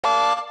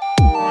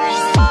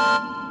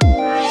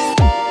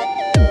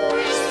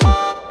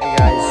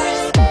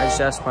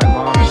just asked my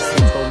mom, and she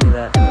told me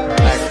that I'm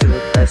actually the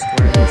best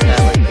wearing this hat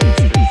like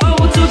this. Oh,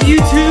 what's up,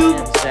 YouTube?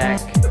 And Zach.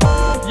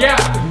 Yeah!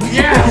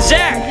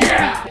 Zach!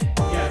 Yeah,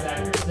 Zach,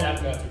 your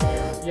Snapchats are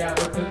terrible. Yeah,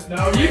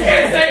 no, you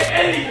can't say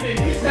anything!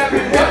 You just have to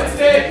one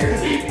stay at your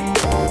TV!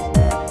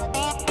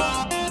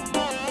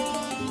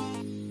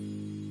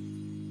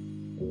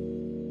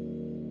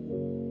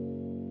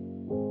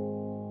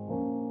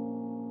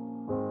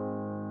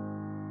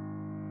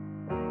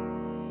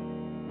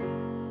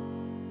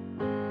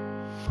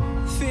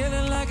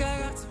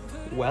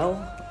 Well,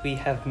 we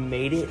have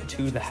made it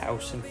to the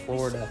house in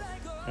Florida,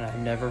 and I've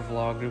never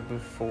vlogged it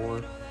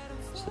before,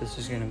 so this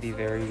is going to be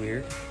very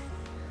weird.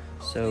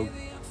 So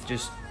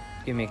just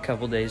give me a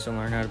couple days to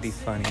learn how to be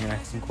funny, and I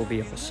think we'll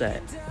be all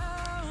set.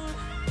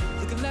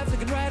 Looking left,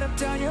 looking right, up,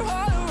 down, you're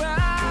all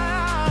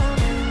around.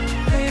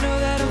 You know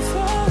that I'm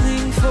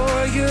falling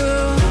for you.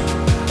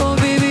 Oh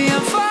baby,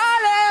 I'm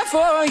falling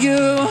for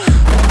you.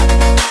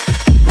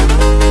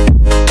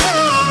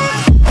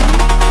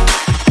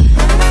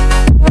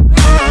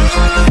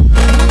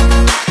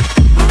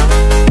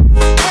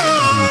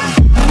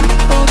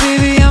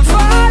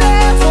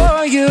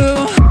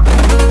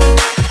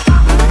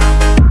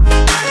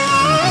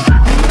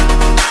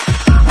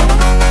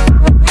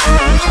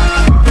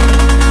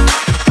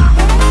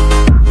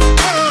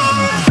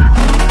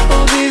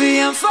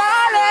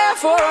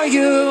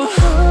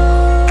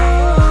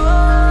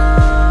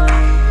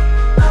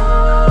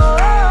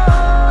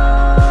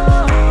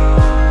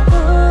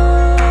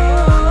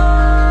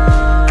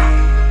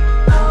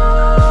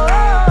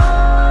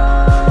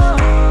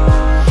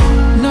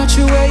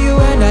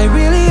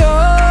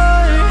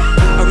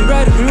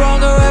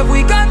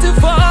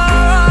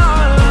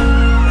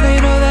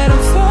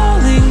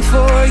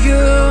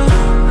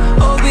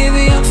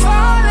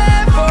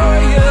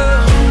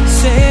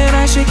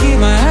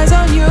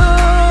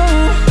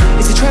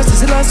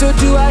 So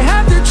do I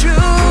have to choose?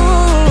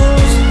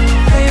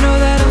 You know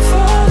that I'm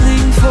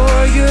falling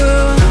for you.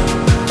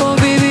 Oh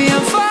baby,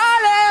 I'm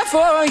falling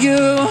for you.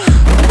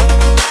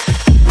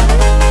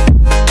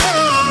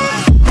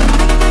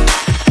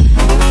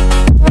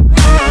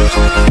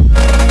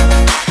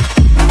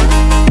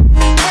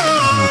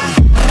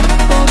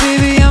 Oh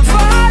baby, I'm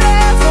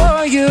falling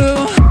for you.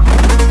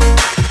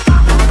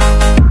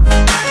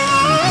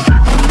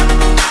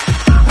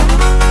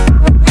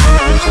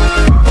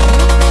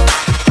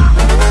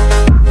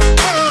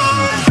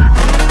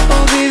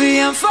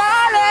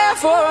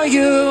 For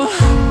you.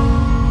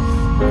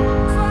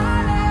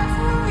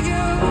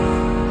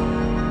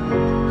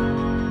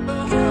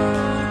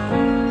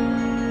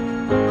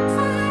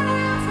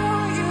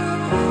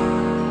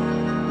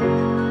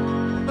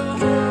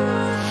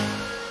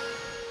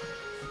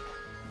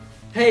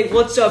 Hey,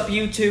 what's up,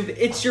 YouTube?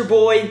 It's your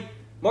boy,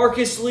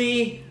 Marcus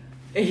Lee,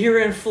 here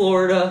in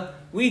Florida.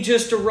 We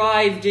just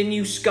arrived and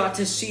you got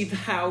to see the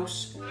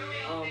house.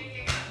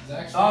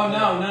 Oh,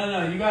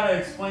 no. You gotta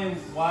explain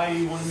why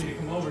you wanted me to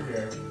come over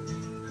here.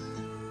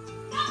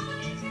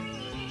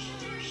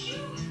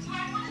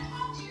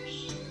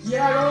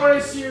 Yeah, I don't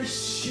want to see your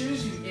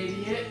shoes, you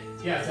idiot.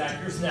 Yeah,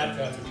 Zach, your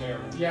Snapchats are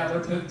terrible. Yeah,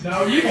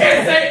 no, you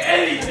can't say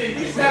anything.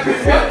 You just have to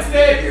one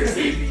stay at your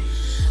TV.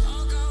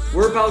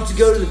 We're about to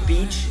go to the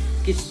beach.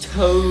 Get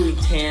totally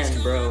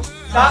tan, bro.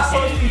 Not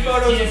posting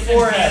photos of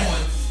forehead.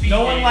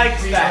 No one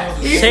likes that.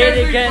 He Say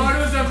it again.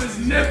 Photos of his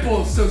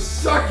nipples, so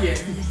suck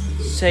it.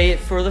 Say it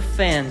for the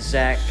fans,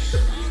 Zach.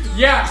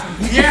 Yeah.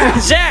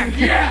 Zach!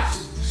 Yeah!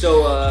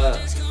 So,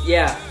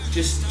 yeah,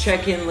 just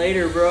check in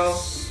later, bro.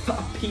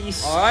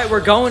 Peace. Alright,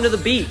 we're going to the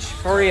beach.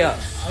 Hurry up.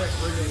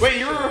 Wait,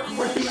 you were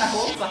recording that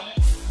whole time?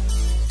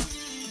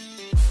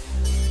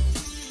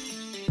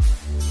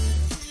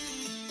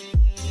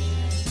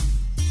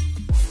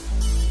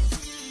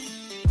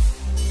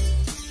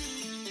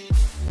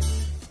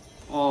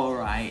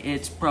 Alright,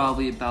 it's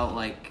probably about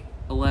like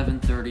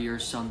 11:30 or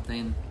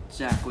something.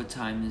 Zach, what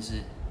time is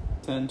it?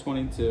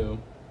 10:22.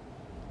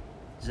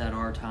 Is that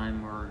our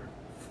time or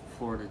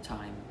Florida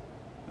time?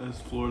 That's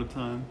Florida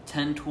time.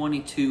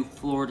 10:22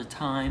 Florida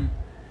time.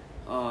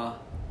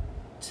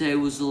 Today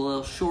was a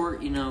little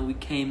short, you know, we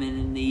came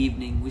in the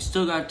evening. We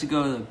still got to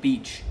go to the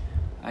beach.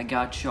 I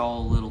got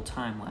y'all a little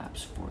time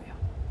lapse for you.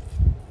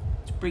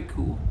 It's pretty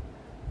cool.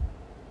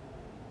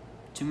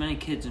 Too many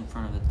kids in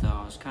front of it though,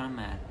 I was kinda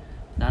mad.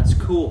 That's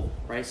cool,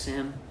 right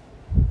Sam?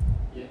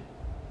 Yeah.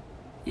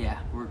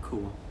 Yeah, we're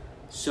cool.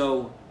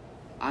 So,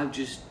 I'm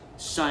just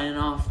signing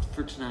off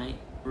for tonight.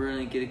 We're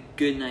gonna get a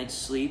good night's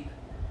sleep.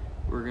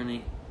 We're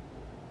gonna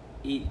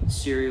eat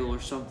cereal or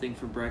something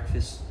for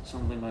breakfast,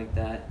 something like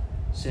that.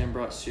 Sam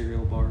brought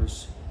cereal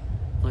bars,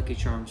 Lucky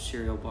Charms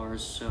cereal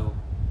bars, so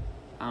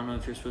I don't know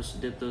if you're supposed to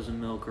dip those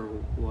in milk or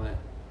what.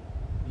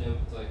 No,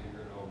 it's like a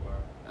granola bar.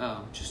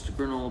 Oh, just a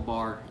granola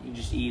bar. You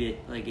just eat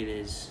it like it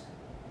is,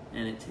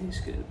 and it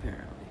tastes good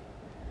apparently.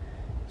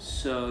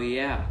 So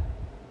yeah,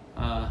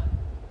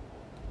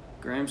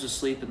 Graham's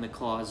asleep in the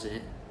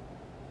closet.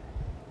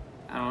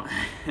 I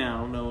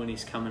don't know when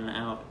he's coming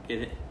out.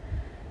 Get it?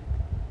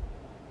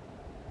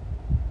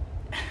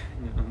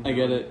 I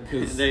get it.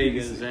 'Cause there you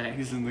go, Zach.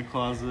 He's in the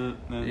closet.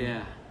 And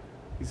Yeah.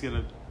 He's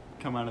gonna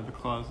come out of the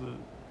closet.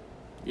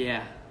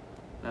 Yeah,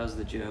 that was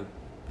the joke,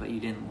 but you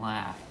didn't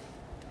laugh.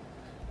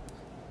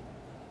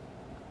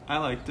 I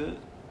liked it.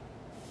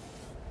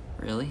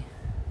 Really?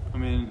 I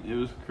mean, it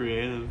was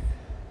creative.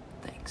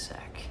 Thanks,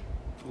 Zach.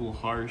 A little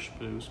harsh,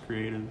 but it was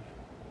creative.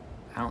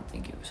 I don't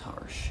think it was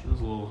harsh. It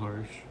was a little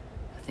harsh.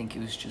 I think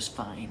it was just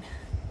fine.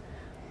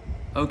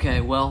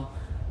 Okay, well,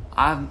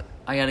 I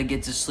gotta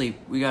get to sleep.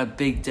 We got a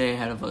big day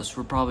ahead of us.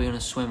 We're probably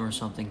gonna swim or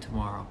something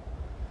tomorrow.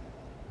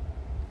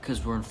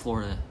 'Cause we're in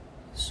Florida,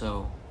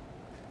 so...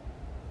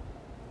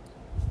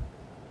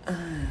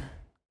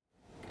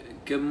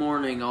 Good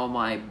morning, all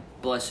my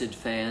blessed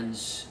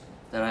fans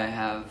that I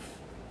have.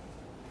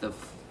 The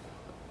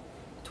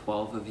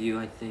 12 of you,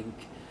 I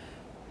think.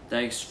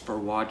 Thanks for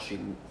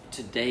watching.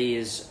 Today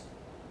is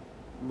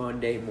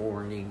Monday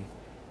morning,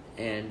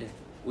 and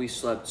we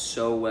slept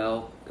so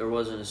well. There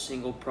wasn't a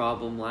single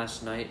problem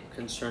last night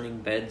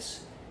concerning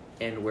beds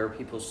and where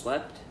people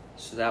slept,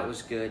 so that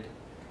was good.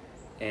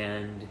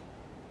 And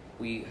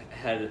we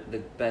had the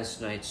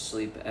best night's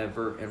sleep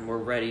ever, and we're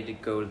ready to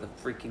go to the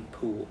freaking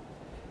pool.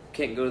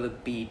 Can't go to the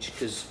beach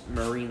because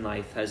marine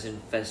life has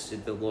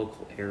infested the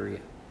local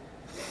area,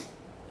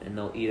 and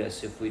they'll eat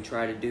us if we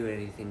try to do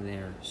anything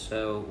there.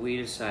 So we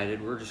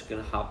decided we're just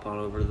gonna hop on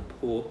over to the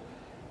pool,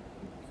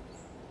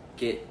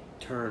 get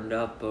turned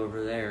up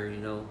over there, you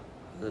know,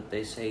 that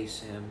they say,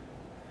 Sam.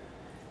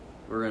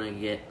 We're gonna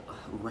get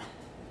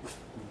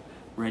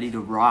ready to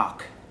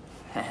rock.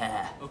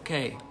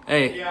 Okay,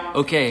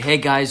 hey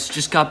guys,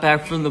 just got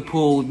back from the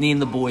pool with me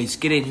and the boys.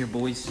 Get in here,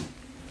 boys.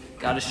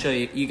 Gotta show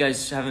you. You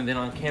guys haven't been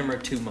on camera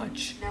too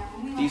much.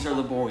 These are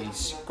the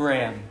boys.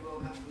 Graham,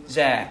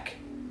 Zach,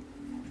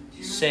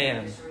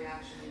 Sam.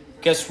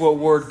 Guess what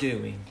we're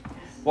doing?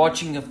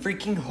 Watching a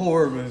freaking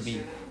horror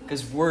movie.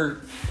 Because we're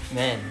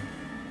men.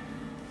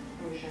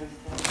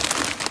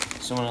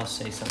 Someone else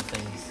say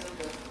something.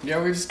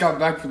 Yeah, we just got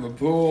back from the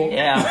pool.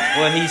 Yeah,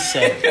 what he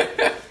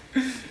said.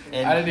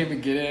 And I didn't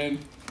even get in.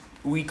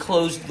 we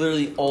closed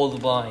literally all the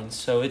blinds,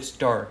 so it's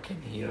dark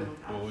in here.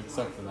 Well,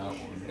 except for that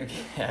one.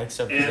 Yeah,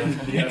 except for And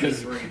the... the other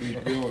Because three.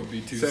 we would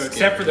be too So scared.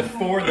 except for the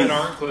 4 that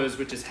aren't closed,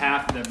 which is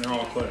half of them, they're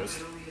all closed.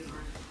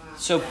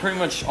 So pretty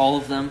much all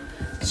of them.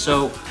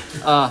 So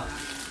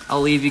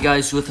I'll leave you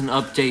guys with an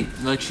update,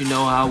 let you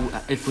know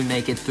how if we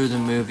make it through the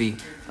movie.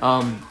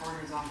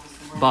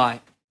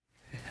 Bye.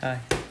 Hi.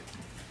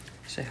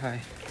 Say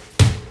hi.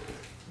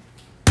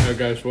 Hi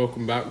guys,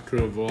 welcome back to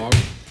the vlog.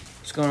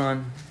 What's going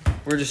on?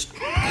 We're just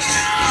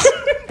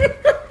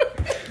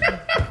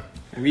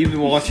we've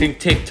been watching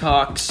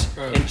TikToks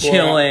and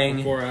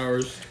chilling. 4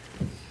 hours.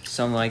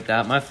 Something like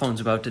that. My phone's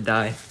about to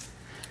die.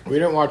 We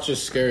didn't watch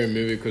this scary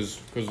movie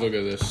because look at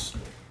this.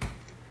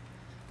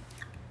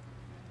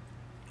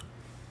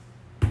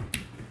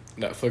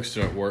 Netflix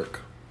didn't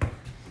work.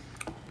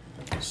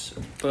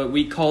 But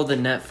we called the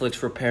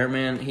Netflix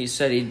repairman. He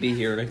said he'd be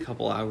here in a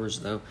couple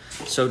hours, though.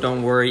 So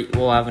don't worry,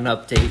 we'll have an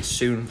update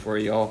soon for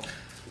y'all.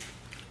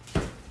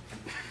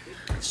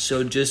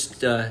 So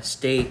just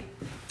stay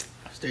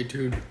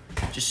tuned.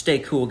 Just stay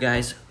cool,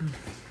 guys.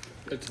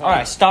 It's All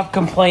right, stop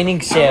complaining,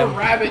 Have a Sam.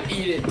 rabbit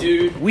eat it,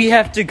 dude. We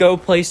have to go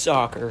play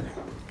soccer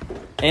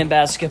and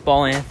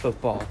basketball and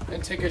football.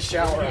 And take a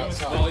shower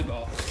outside.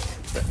 Volleyball.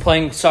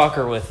 Playing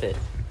soccer with it.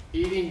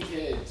 Eating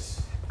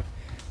kids.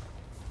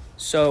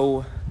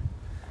 So,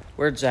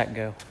 where'd Zach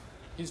go?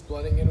 He's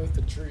blending in with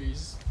the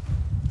trees.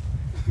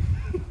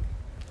 I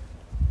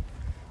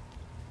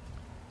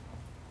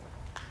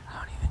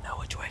don't even know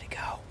which way to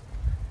go.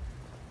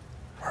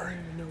 I don't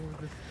even know where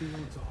the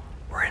fields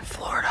are. We're in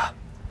Florida.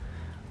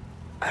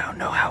 I don't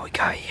know how we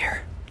got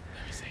here.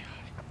 Let me say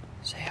hi.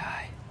 Say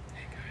hi.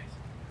 Hey guys.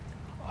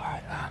 All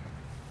right,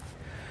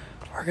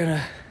 we're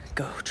gonna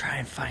go try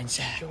and find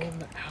Zach. Show him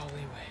the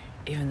alleyway.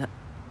 Even though,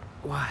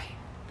 why?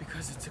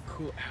 Because it's a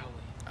cool alley.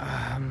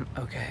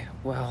 Okay,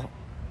 well,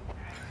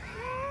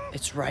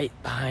 it's right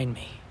behind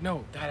me.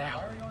 No, that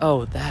alley.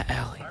 Oh, that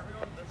alley.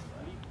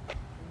 Yeah.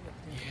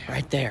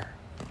 Right there.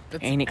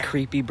 That's Ain't it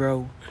creepy,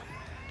 bro?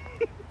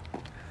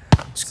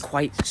 It's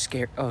quite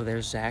scary. Oh,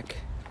 there's Zach.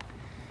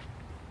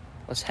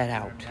 Let's head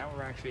out. Now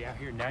we're actually out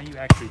here. Now you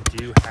actually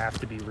do have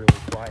to be really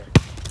quiet.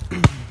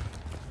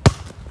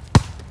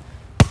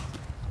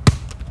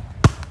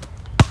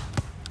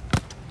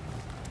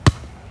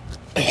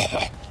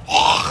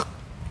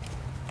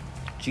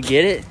 Did you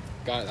get it?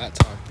 Got it that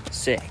time.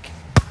 Sick.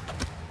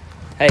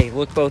 Hey,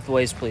 look both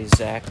ways, please,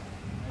 Zach.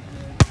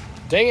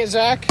 Dang it,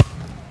 Zach.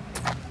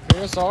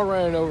 You're just all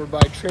ran over by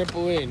a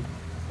trampoline.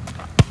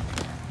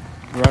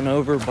 Run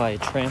over by a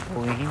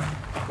trampoline.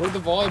 Where'd the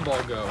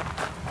volleyball go?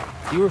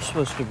 You were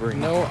supposed to bring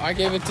it. No, I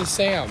gave it to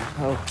Sam.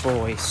 Oh,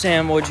 boy.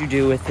 Sam, what'd you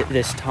do with it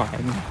this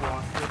time?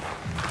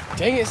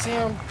 Dang it,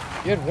 Sam.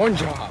 You had one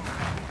job.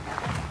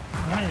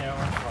 I know,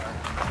 I'm sorry.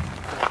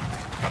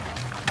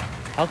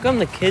 How come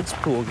the kids'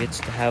 pool gets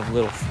to have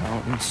little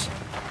fountains?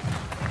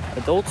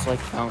 Adults like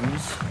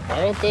fountains.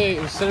 Why don't they,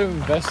 instead of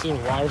investing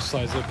in water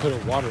slides, they put a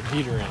water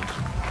heater in?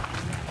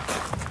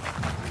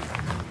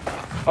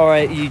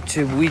 Alright,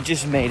 YouTube, we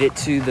just made it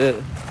to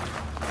the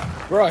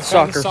Bro, I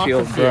found soccer the soccer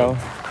field, bro.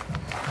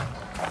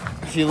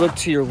 If you look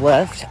to your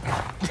left,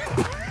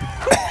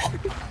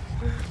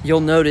 you'll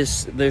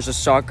notice there's a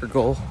soccer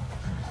goal.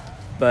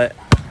 But,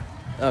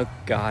 oh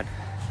God.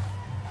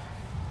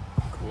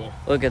 Cool.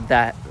 Look at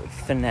that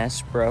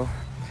finesse, bro.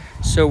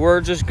 So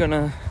we're just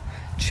gonna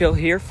chill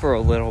here for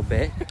a little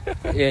bit.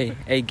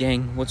 Hey,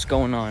 gang, what's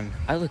going on?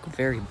 I look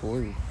very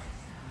blue.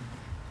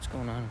 What's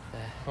going on with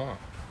that? Huh.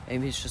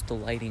 Maybe it's just the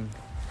lighting.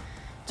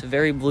 It's a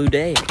very blue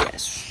day, I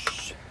guess.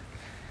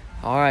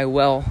 All right,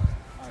 well,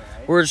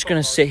 we're just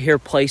gonna sit here,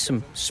 play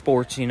some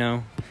sports, you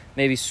know.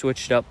 Maybe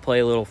switch it up, play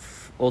a little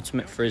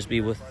ultimate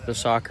frisbee with the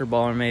soccer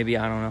ball, or maybe,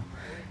 I don't know.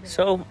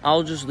 So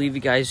I'll just leave you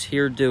guys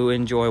here to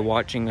enjoy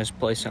watching us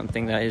play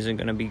something that isn't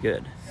gonna be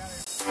good.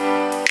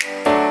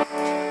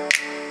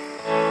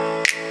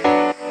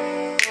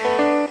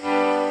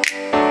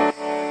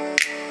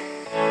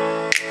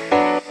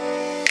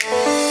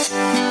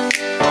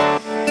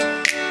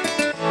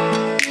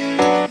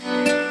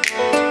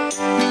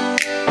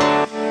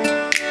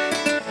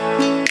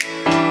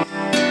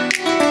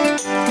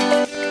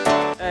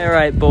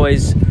 Alright,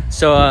 boys,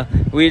 so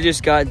we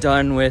just got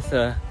done with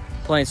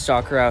playing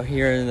soccer out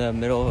here in the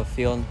middle of a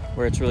field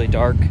where it's really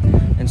dark,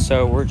 and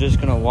so we're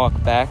just gonna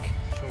walk back.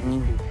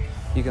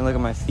 You can look at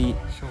my feet.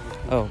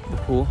 Oh, the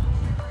pool.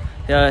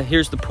 Yeah,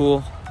 here's the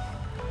pool.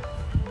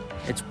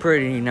 It's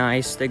pretty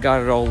nice. They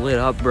got it all lit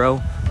up,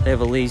 bro. They have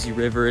a lazy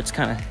river. It's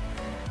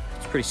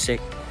pretty sick.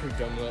 Pretty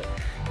dumb lit.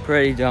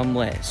 Pretty dumb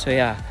lit. So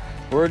yeah,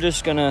 we're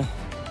just gonna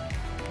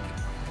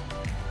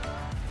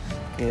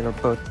get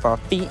both of our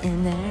feet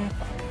in there.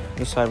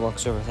 The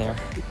sidewalk's over there.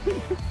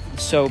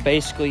 So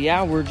basically,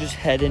 yeah, we're just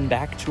heading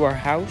back to our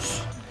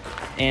house,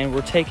 and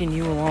we're taking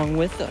you along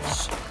with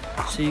us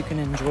so you can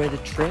enjoy the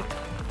trip.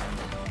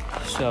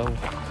 So,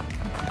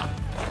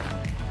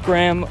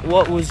 Graham,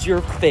 what was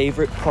your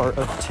favorite part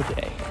of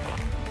today?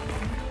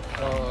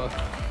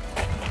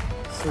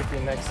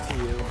 Sleeping next to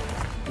you.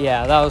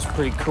 Yeah, that was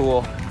pretty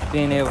cool.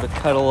 Being able to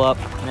cuddle up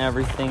and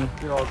everything.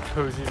 You're all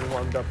cozy and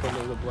warmed up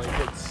under the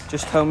blankets.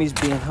 Just homies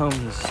being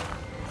homies.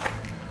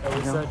 And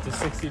we set to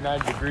 69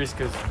 degrees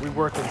because we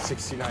work in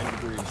 69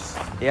 degrees.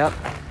 Yep,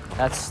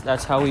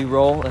 that's how we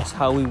roll. That's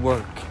how we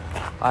work.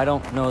 I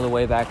don't know the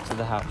way back to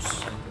the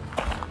house.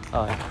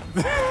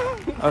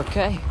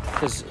 Okay,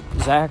 because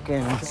Zach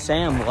and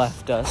Sam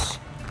left us.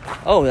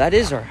 Oh, that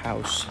is our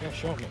house. Yeah,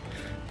 show me.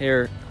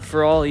 Here,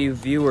 for all you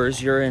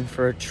viewers, you're in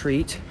for a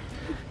treat.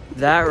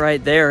 That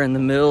right there in the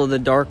middle of the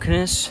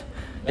darkness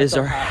is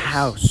our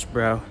house,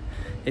 bro.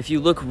 If you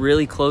look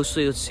really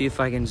closely, let's see if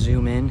I can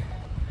zoom in.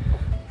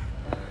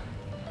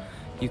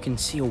 You can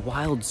see a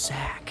wild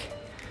Zach.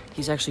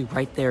 He's actually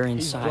right there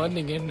inside. He's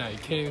blending in now. You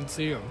can't even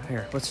see him.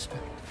 Here, let's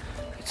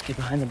get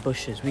behind the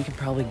bushes. We can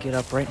probably get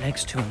up right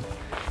next to him.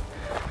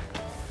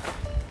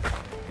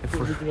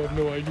 We have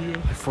no idea.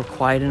 If we're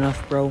quiet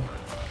enough, bro.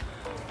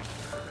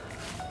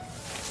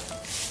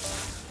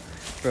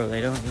 Bro,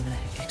 they don't even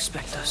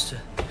expect us to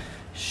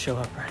show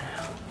up right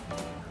now.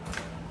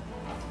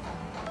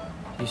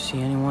 Do you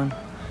see anyone?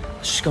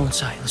 Let's just go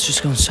inside. Let's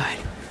just go inside.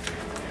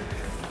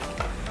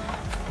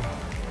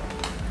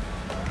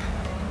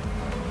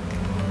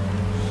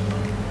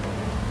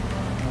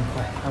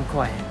 I'm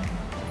quiet. All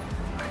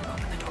right,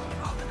 open the door.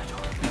 Open the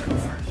door. You go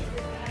first.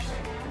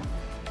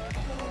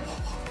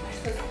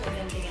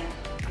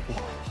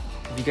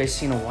 Have you guys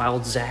seen a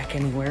wild Zach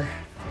anywhere?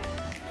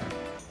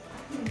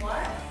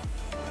 What?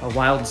 A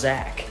wild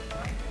Zach.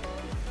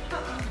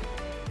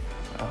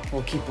 Oh,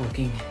 we'll keep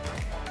looking.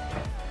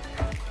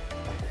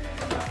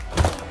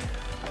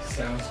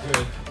 Sounds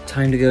good.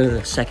 Time to go to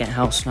the second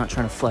house. Not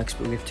trying to flex,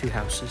 but we have two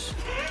houses.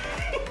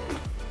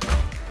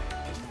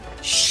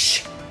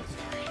 Shh.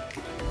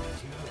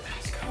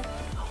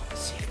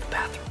 See if the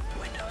bathroom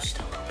window's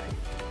still open.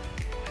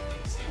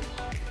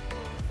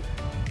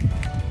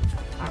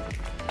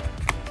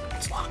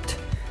 It's locked.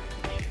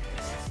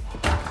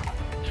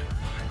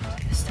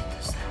 This thing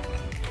does that.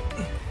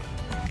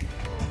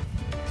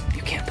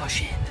 You can't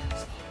push in.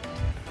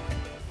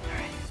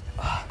 Alright.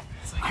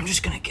 I'm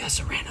just gonna guess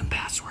a random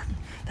password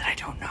that I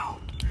don't know.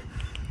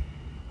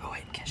 Oh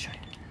wait, can't show you.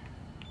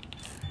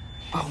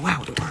 Oh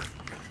wow, it worked.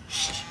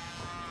 Shh.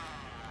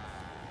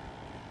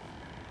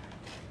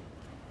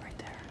 Right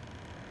there.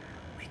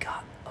 We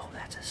got. Oh,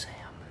 that's a Sam.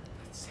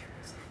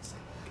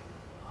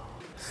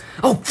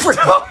 Oh, frick!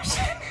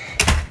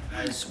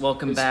 Guys,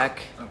 welcome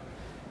back.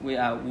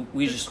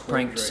 We just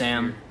pranked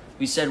Sam.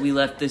 We said we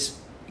left this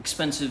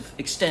expensive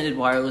extended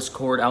wireless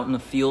cord out in the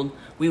field.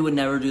 We would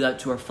never do that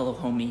to our fellow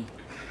homie.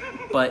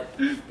 But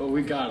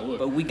we got it.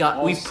 Look.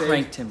 we safe,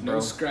 pranked him, bro. No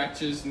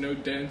scratches, no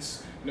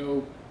dents,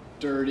 no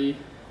dirty.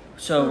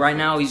 So right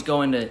now he's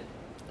going to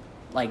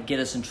like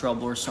get us in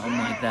trouble or something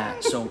like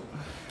that. So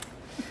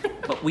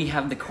but we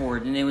have the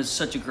cord, and it was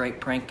such a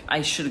great prank.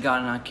 I should have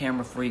gotten on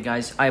camera for you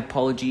guys. I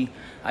apologize.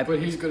 But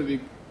he's gonna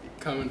be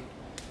coming.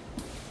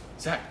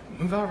 Zach,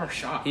 move out of our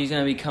shop. He's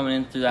gonna be coming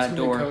in through that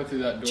door. Coming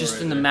through that door just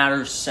right in the there.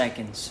 matter of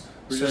seconds.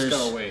 We're just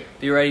gonna wait.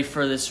 Be ready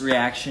for this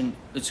reaction.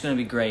 It's gonna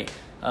be great.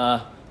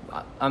 I'm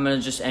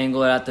gonna just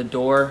angle it at the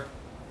door.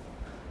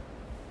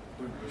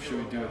 What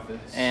should we do with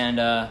this? And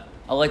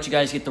I'll let you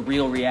guys get the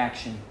real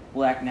reaction.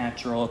 We'll act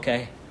natural,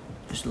 okay?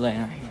 Just lay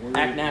right here.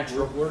 Act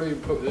natural. Where do you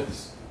put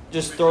this?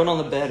 Just throw it on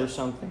the bed or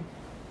something.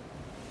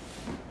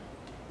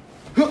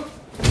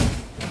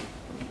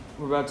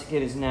 We're about to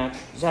get his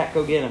natural. Zach,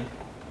 go get him.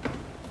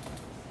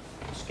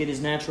 Just get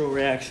his natural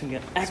reaction.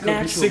 Act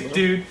natural. Sick, bro.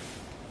 dude.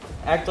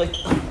 Act like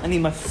I need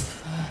my.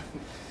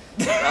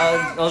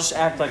 I'll just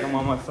act like I'm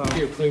on my phone.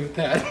 Here, play with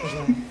that.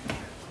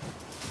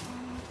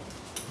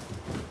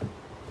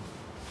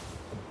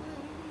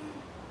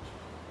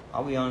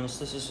 I'll be honest,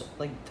 this is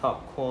like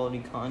top quality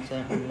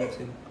content on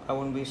YouTube. I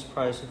wouldn't be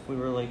surprised if we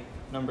were like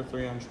number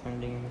 3 on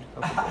trending in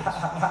a couple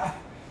days.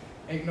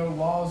 Ain't no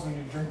laws when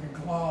you're drinking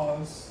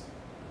claws.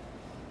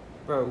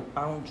 Bro,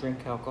 I don't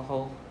drink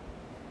alcohol.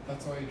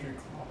 That's why you drink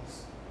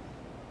claws.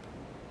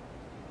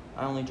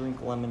 I only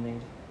drink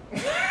lemonade.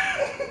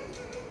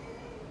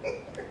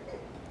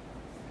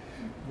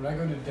 When I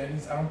go to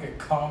Denny's, I don't get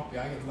coffee,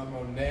 I get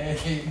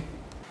lemonade.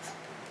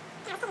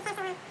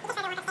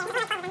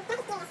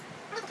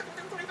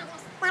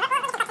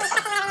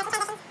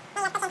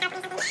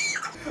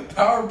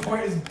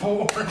 PowerPoint is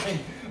boring.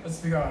 Let's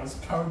be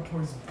honest,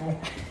 PowerPoint is boring.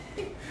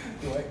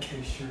 The white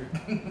case shirt.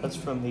 That's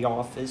from The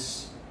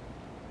Office.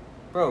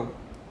 Bro.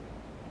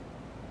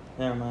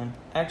 Never mind.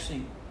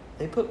 Actually,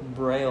 they put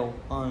Braille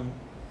on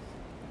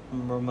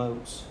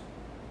remotes.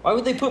 Why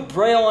would they put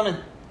Braille on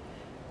a...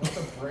 What's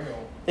a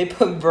Braille? They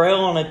put Braille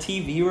on a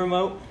TV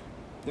remote?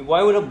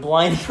 Why would a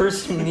blind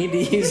person need to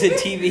use a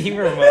TV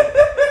remote?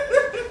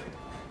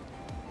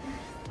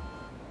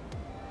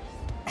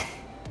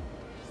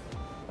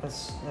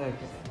 That's... okay.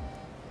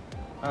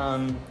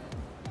 I'm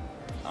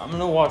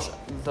gonna watch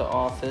The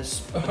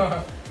Office.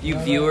 You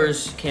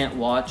viewers can't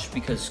watch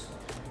because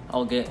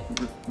I'll get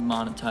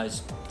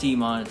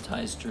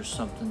demonetized or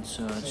something,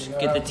 so just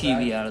get the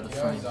TV out of the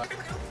frame.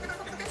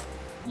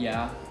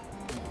 Yeah.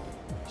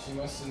 She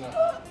must have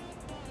not.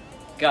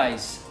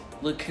 Guys,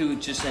 look who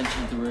just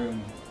entered the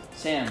room.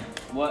 Sam,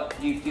 what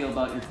do you feel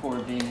about your core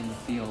being in the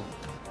field?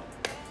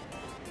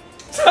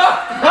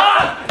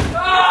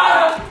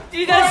 Do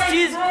you guys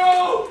see his...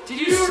 Did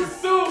you You're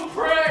so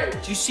brave!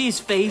 Did you see his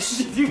face?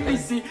 Did you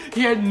guys see?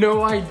 He had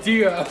no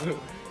idea.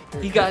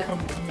 He got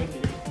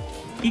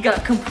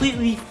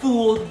completely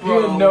fooled, You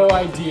bro. had no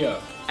idea.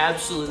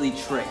 Absolutely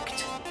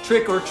tricked.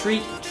 Trick or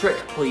treat? Trick,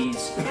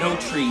 please. No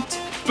treat.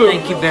 Boom.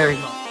 Thank you very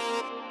much.